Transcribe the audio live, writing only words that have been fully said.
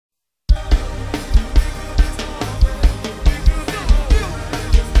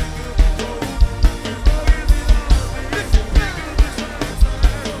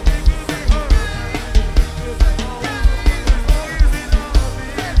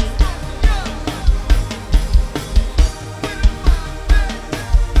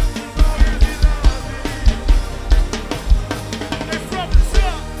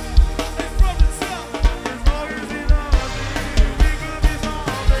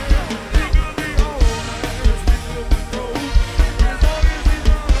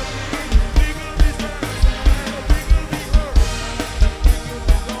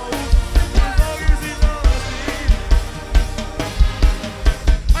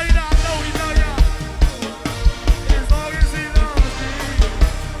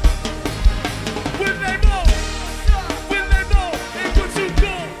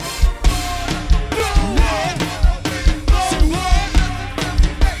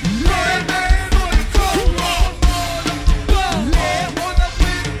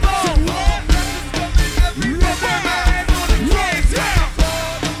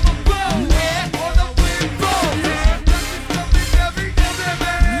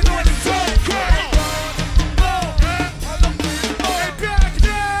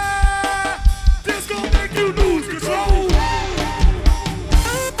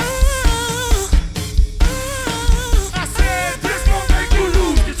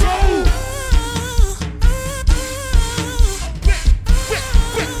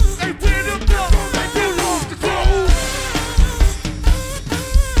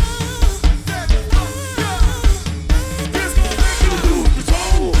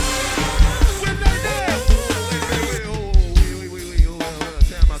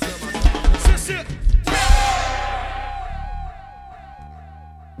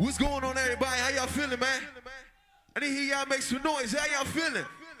make some noise. How y'all feeling?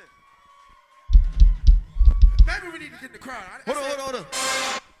 Maybe we need to get in the crowd. Hold on.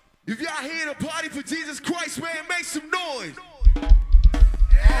 If y'all here to party for Jesus Christ, man, make some noise. Yeah,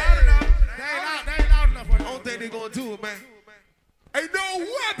 I don't know. They ain't loud enough. I don't think they gonna do it, man. Ain't no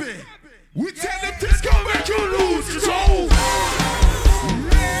weapon. We tell them this gon' make you lose control.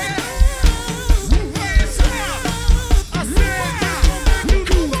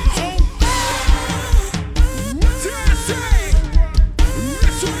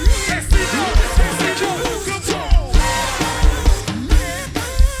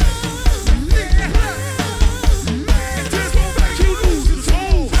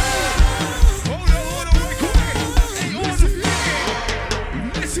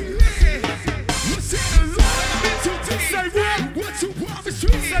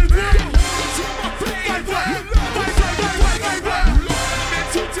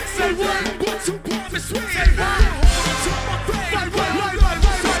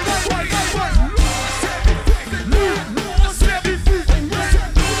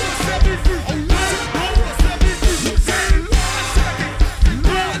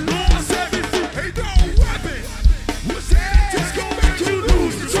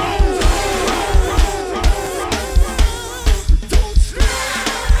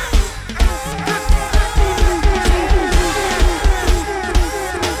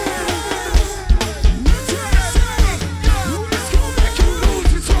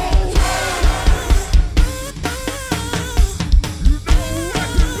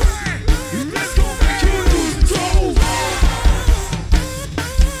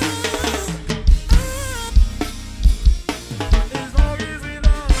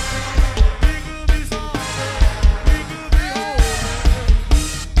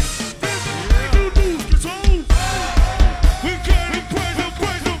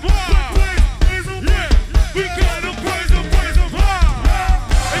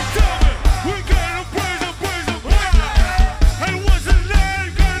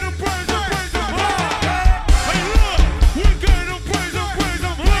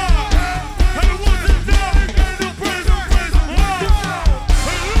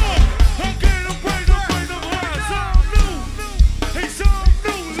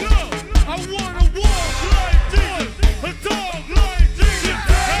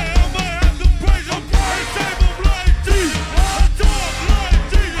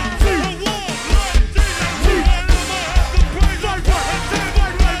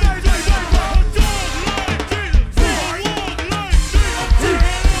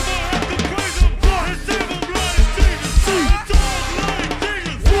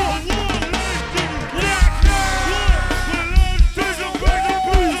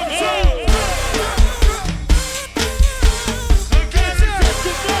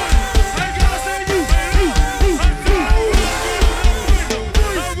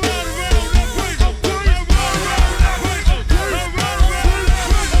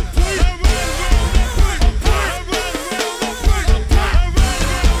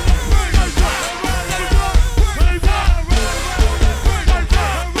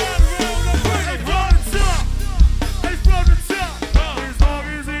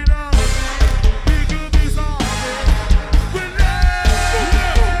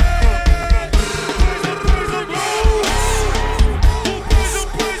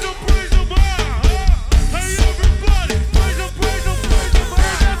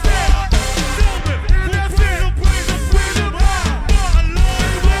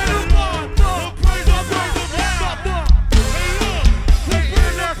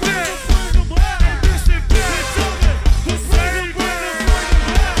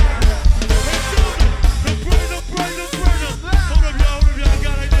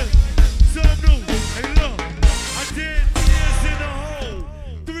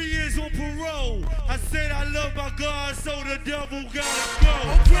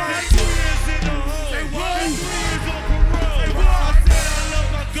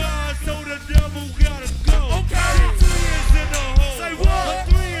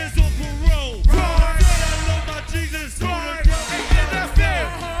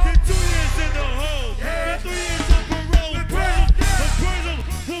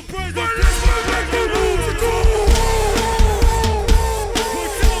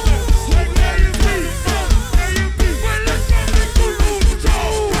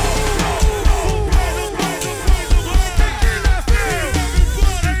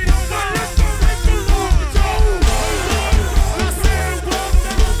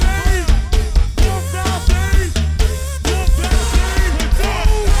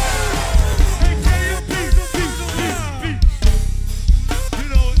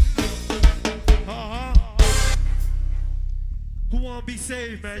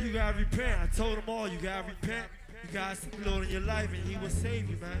 man, you gotta repent. I told them all, you gotta repent. You gotta seek the Lord in your life, and He will save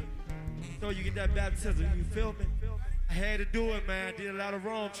you, man. So you get that baptism, you feel me? I had to do it, man. I did a lot of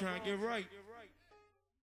wrong trying to get right.